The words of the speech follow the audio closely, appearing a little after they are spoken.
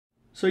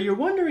So you're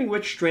wondering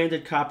which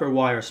stranded copper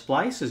wire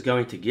splice is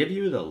going to give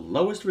you the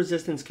lowest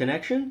resistance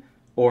connection,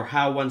 or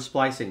how one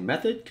splicing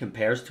method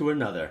compares to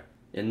another.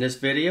 In this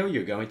video,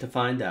 you're going to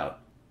find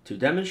out. To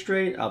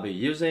demonstrate, I'll be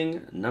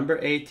using number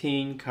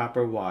 18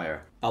 copper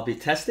wire. I'll be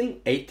testing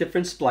 8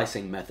 different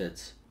splicing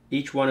methods.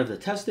 Each one of the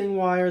testing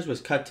wires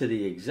was cut to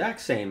the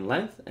exact same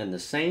length, and the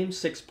same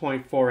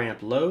 6.4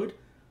 amp load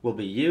will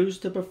be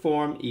used to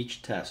perform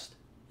each test.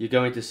 You're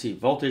going to see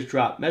voltage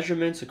drop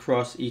measurements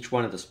across each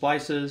one of the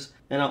splices,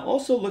 and I'll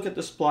also look at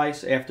the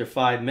splice after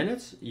 5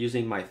 minutes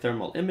using my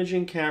thermal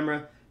imaging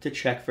camera to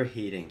check for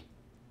heating.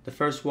 The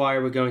first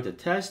wire we're going to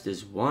test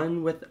is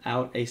one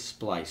without a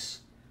splice.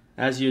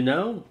 As you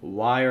know,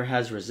 wire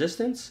has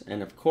resistance,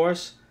 and of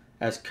course,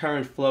 as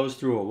current flows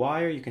through a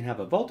wire, you can have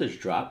a voltage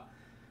drop.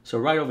 So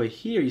right over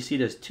here, you see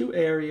there's 2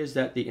 areas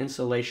that the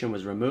insulation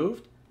was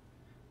removed.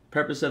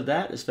 Purpose of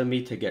that is for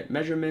me to get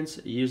measurements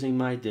using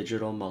my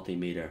digital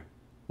multimeter.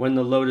 When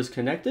the load is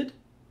connected,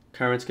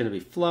 current's going to be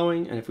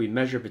flowing, and if we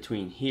measure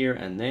between here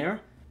and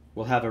there,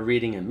 we'll have a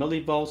reading in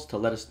millivolts to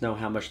let us know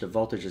how much the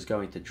voltage is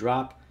going to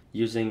drop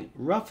using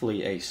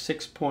roughly a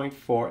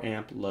 6.4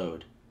 amp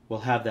load.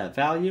 We'll have that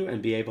value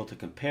and be able to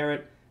compare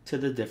it to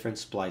the different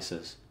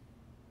splices.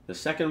 The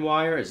second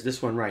wire is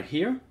this one right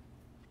here.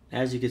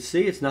 As you can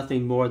see, it's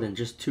nothing more than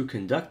just 2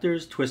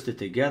 conductors twisted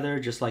together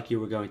just like you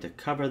were going to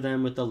cover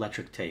them with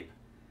electric tape.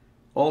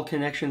 All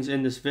connections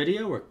in this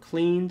video were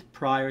cleaned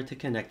prior to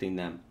connecting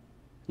them.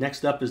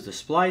 Next up is the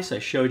splice I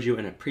showed you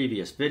in a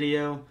previous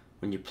video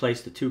when you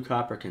place the 2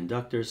 copper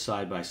conductors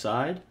side by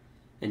side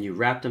and you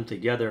wrap them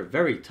together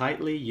very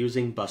tightly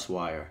using bus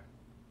wire.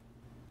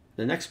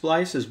 The next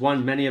splice is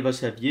one many of us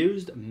have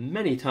used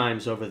many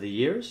times over the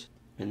years,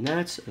 and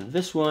that's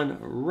this one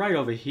right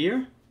over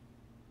here,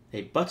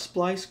 a butt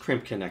splice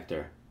crimp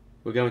connector.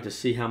 We're going to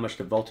see how much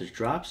the voltage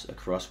drops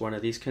across one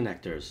of these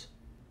connectors.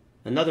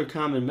 Another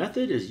common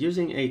method is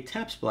using a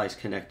tap splice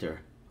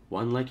connector,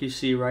 one like you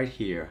see right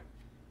here.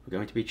 We're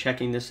going to be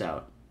checking this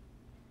out.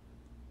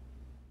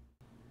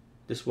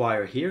 This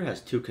wire here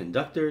has 2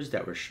 conductors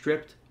that were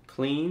stripped,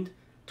 cleaned,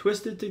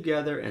 twisted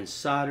together, and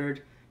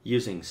soldered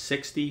using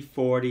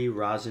 6040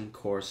 rosin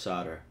core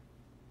solder.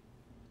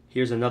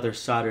 Here's another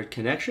soldered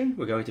connection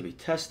we're going to be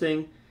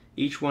testing.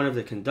 Each one of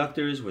the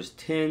conductors was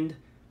tinned,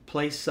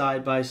 placed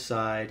side by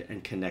side,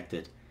 and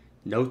connected.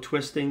 No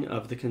twisting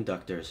of the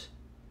conductors.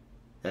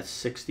 That's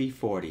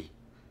 6040.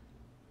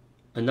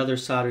 Another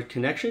soldered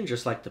connection,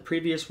 just like the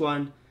previous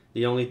one.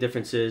 The only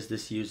difference is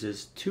this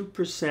uses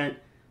 2%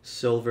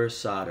 silver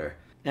solder.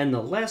 And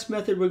the last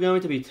method we're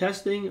going to be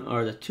testing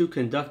are the 2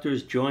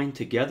 conductors joined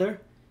together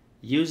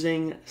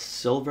using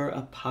silver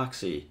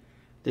epoxy.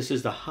 This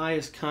is the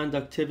highest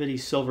conductivity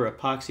silver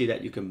epoxy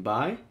that you can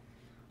buy.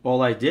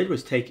 All I did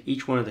was take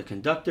each one of the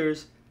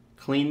conductors,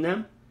 clean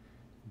them,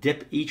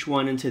 dip each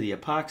one into the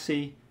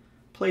epoxy,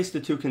 place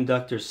the 2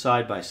 conductors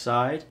side by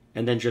side,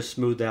 and then just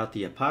smoothed out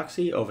the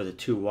epoxy over the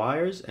 2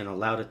 wires and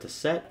allowed it to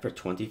set for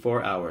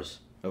 24 hours.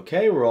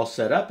 Okay, we're all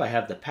set up. I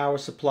have the power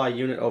supply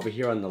unit over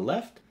here on the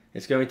left.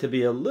 It's going to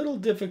be a little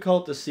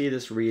difficult to see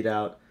this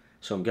readout,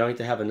 so I'm going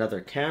to have another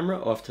camera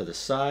off to the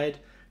side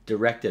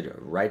directed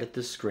right at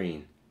the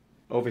screen.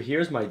 Over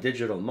here is my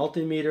digital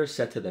multimeter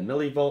set to the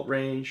millivolt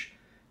range.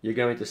 You're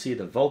going to see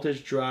the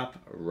voltage drop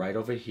right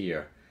over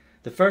here.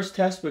 The first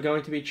test, we're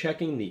going to be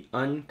checking the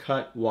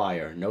uncut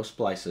wire, no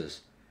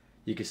splices.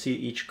 You can see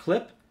each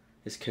clip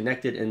is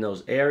connected in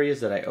those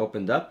areas that I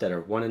opened up that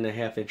are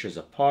 1.5 inches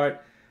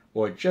apart,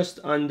 or just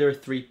under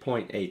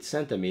 3.8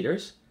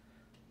 centimeters.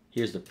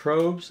 Here's the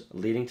probes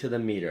leading to the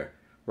meter.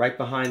 Right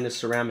behind the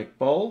ceramic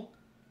bowl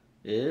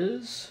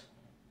is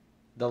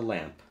the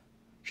lamp.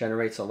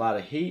 Generates a lot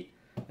of heat,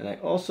 and I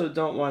also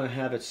don't want to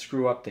have it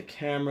screw up the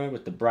camera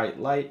with the bright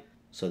light,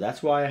 so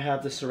that's why I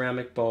have the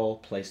ceramic bowl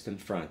placed in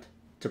front.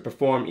 To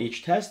perform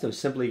each test, I'm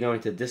simply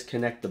going to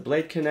disconnect the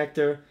blade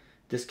connector,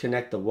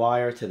 disconnect the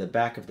wire to the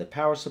back of the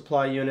power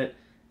supply unit,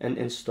 and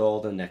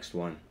install the next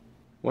one.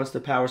 Once the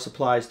power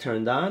supply is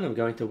turned on, I'm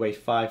going to wait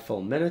 5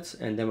 full minutes,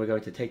 and then we're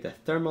going to take the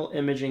thermal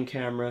imaging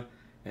camera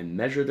and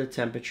measure the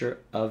temperature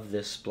of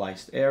this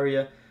spliced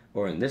area,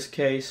 or in this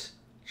case,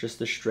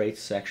 just a straight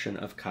section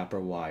of copper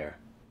wire.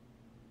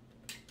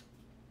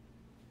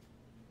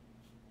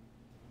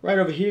 Right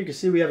over here, you can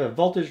see we have a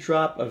voltage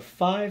drop of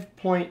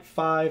 5.5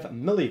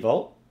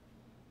 millivolt.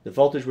 The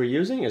voltage we're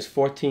using is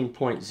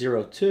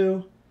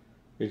 14.02.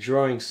 We're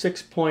drawing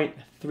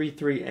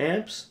 6.33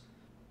 amps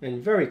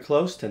and very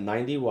close to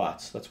 90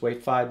 watts. Let's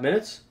wait 5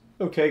 minutes.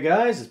 Okay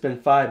guys, it's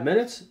been 5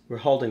 minutes. We're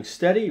holding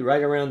steady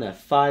right around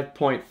that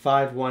 5.51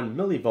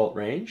 millivolt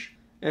range.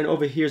 And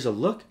over here's a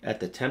look at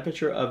the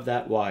temperature of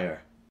that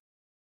wire.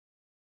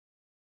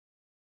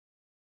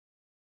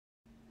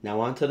 Now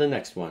on to the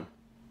next one.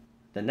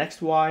 The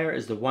next wire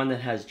is the one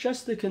that has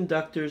just the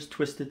conductors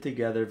twisted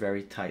together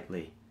very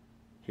tightly.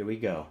 Here we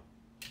go.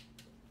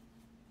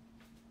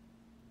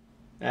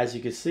 As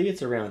you can see,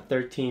 it's around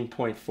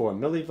 13.4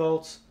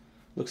 millivolts.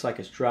 Looks like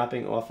it's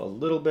dropping off a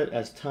little bit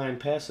as time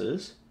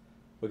passes.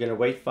 We're going to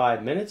wait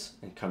 5 minutes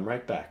and come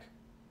right back.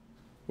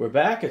 We're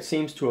back. It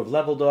seems to have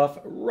leveled off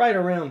right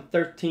around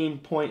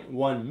 13.1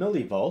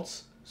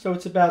 millivolts, so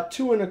it's about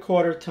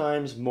 2¼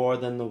 times more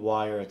than the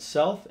wire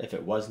itself if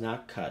it was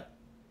not cut.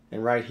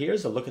 And right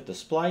here's a look at the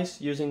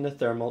splice using the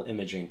thermal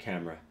imaging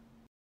camera.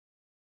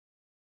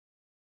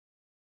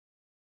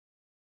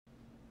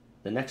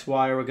 The next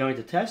wire we're going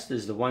to test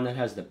is the one that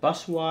has the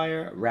bus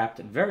wire wrapped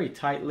very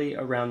tightly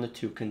around the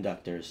two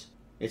conductors.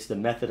 It's the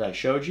method I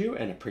showed you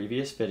in a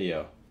previous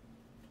video.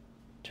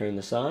 Turn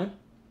this on.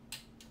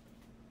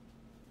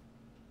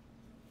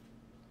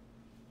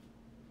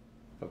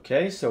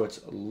 Okay, so it's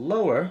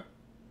lower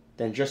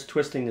than just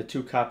twisting the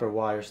two copper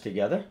wires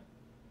together.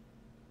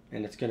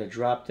 And it's going to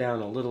drop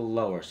down a little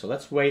lower. So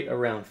let's wait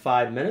around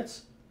 5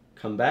 minutes,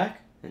 come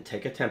back, and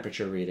take a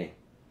temperature reading.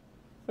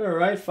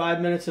 Alright,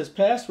 5 minutes has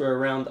passed. We're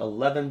around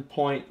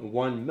 11.1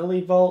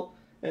 millivolt,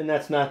 and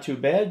that's not too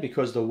bad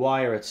because the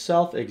wire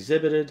itself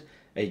exhibited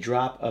a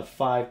drop of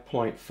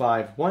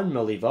 5.51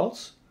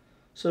 millivolts.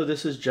 So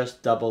this is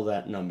just double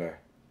that number.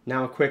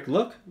 Now a quick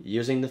look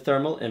using the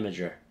thermal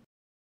imager.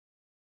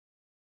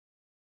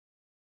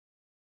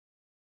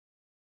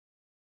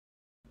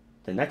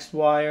 The next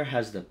wire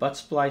has the butt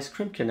splice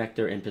crimp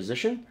connector in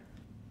position.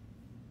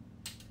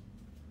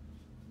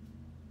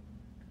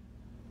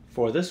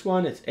 For this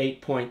one, it's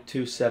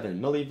 8.27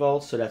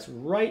 millivolts, so that's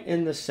right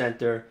in the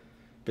center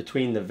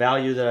between the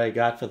value that I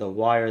got for the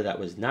wire that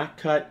was not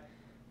cut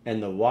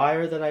and the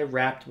wire that I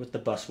wrapped with the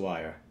bus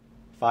wire.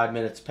 5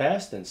 minutes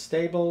passed and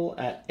stable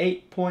at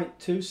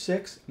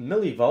 8.26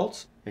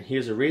 millivolts, and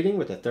here's a reading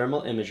with the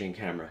thermal imaging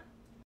camera.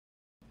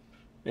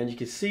 And you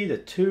can see the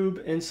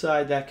tube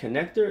inside that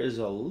connector is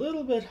a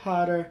little bit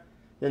hotter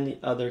than the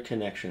other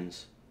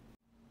connections.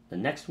 The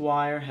next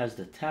wire has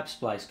the tap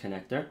splice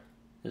connector.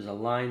 There's a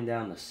line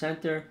down the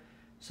center.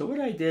 So what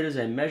I did is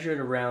I measured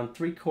around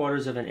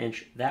 3/4 of an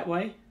inch that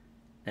way,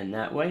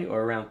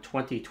 or around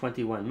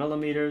 21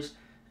 millimeters,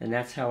 and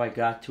that's how I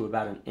got to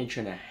about 1.5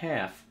 inches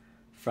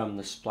from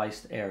the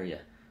spliced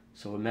area.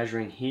 So we're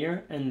measuring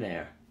here and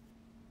there.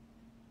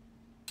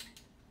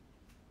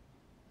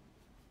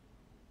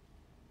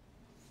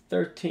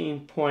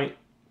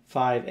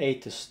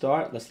 .58 to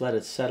start. Let's let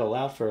it settle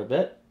out for a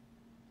bit.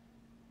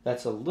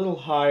 That's a little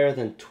higher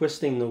than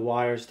twisting the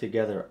wires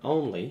together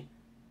only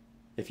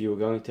if you were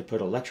going to put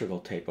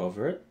electrical tape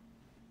over it.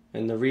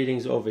 And the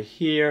readings over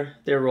here,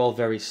 they're all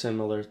very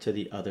similar to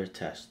the other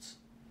tests.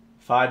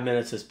 5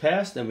 minutes has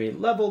passed and we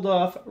leveled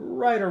off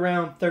right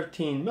around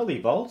 13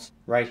 millivolts.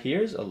 Right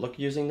here's a look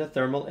using the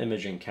thermal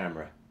imaging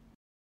camera.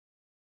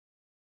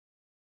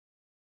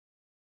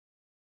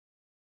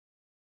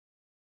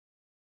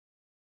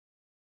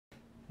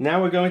 Now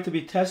we're going to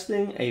be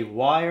testing a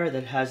wire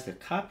that has the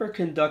copper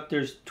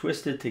conductors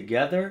twisted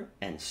together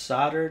and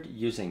soldered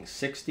using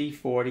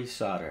 60/40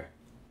 solder.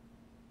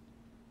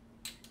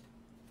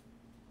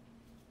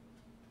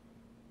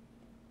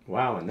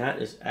 Wow, and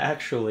that is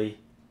actually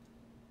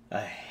a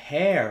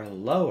hair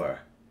lower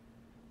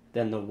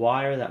than the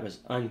wire that was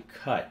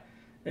uncut.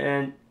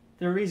 And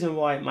the reason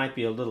why it might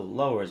be a little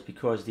lower is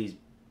because these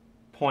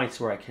points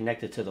where I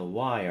connected to the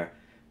wire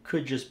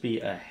could just be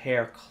a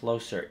hair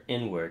closer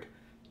inward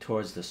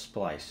towards the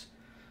splice.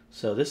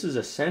 So this is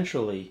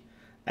essentially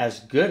as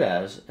good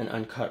as an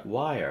uncut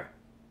wire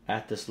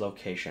at this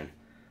location.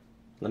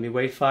 Let me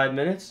wait 5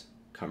 minutes,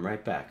 come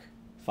right back.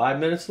 5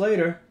 minutes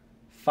later,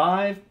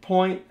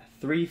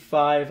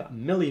 5.35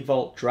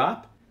 millivolt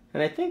drop.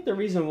 And I think the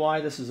reason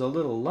why this is a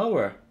little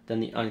lower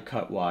than the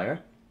uncut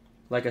wire,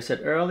 like I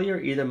said earlier,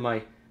 either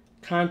my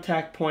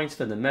contact points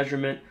for the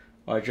measurement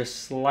are just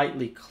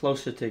slightly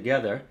closer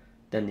together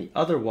than the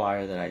other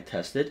wire that I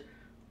tested,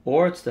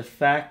 or it's the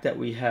fact that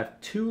we have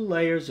 2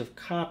 layers of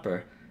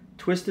copper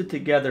twisted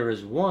together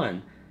as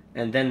one,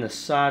 and then the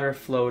solder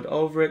flowed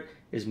over it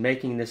is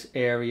making this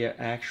area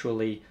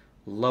actually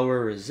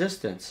lower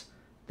resistance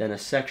than a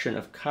section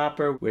of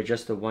copper where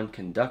just the one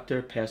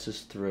conductor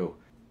passes through.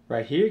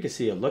 Right here you can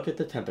see a look at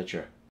the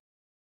temperature.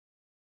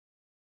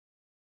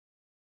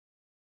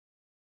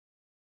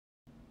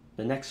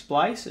 The next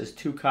splice is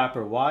 2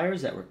 copper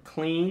wires that were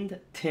cleaned,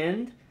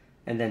 tinned,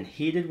 and then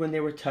heated when they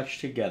were touched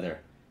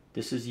together.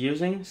 This is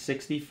using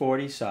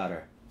 60/40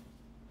 solder.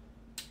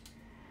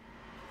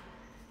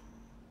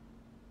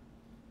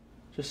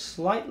 Just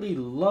slightly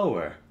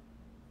lower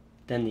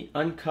than the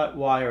uncut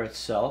wire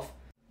itself.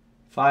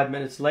 5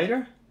 minutes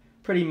later,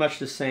 pretty much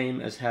the same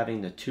as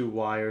having the 2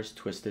 wires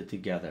twisted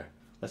together.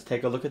 Let's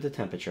take a look at the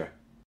temperature.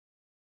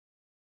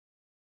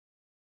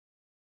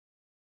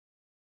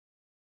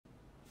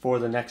 For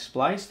the next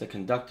splice, the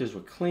conductors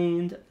were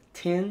cleaned,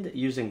 tinned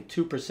using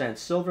 2%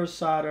 silver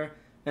solder,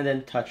 and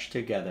then touched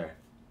together.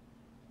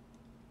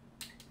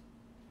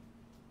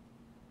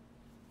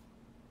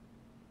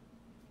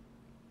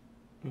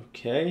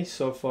 Okay,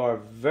 so far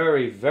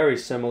very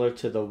similar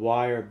to the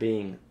wire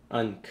being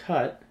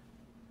uncut.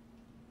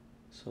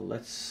 So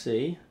let's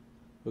see.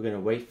 We're going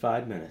to wait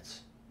 5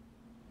 minutes.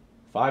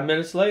 5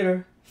 minutes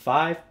later,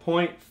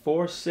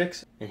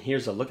 5.46, and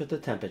here's a look at the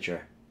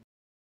temperature.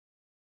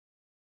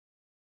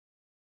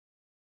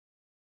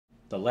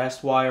 The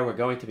last wire we're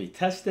going to be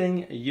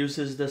testing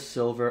uses the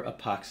silver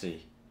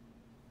epoxy.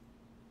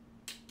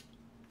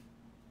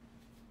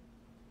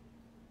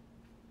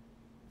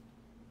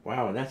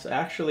 Wow, and that's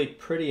actually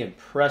pretty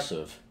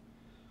impressive.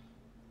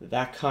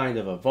 That kind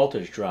of a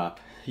voltage drop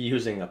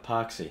using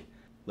epoxy.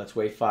 Let's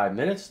wait 5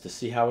 minutes to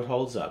see how it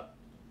holds up.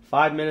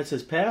 5 minutes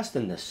has passed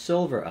and the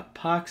silver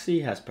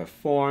epoxy has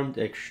performed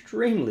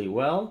extremely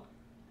well.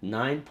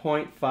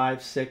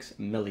 9.56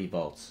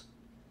 millivolts.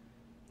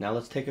 Now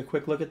let's take a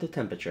quick look at the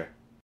temperature.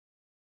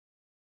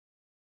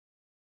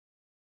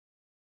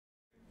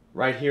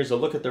 Right here's a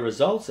look at the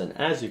results, and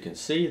as you can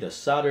see, the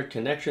soldered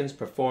connections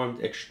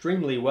performed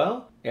extremely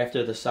well.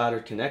 After the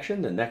soldered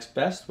connection, the next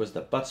best was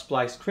the butt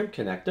splice crimp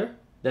connector,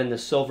 then the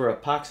silver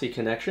epoxy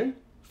connection,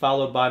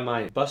 followed by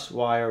my bus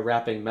wire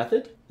wrapping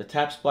method, the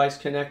tap splice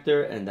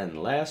connector, and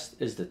then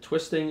last is the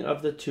twisting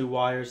of the two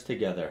wires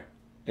together.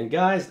 And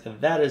guys,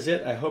 that is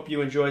it. I hope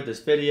you enjoyed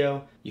this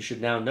video. You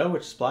should now know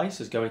which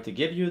splice is going to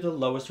give you the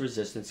lowest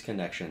resistance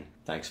connection.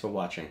 Thanks for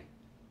watching.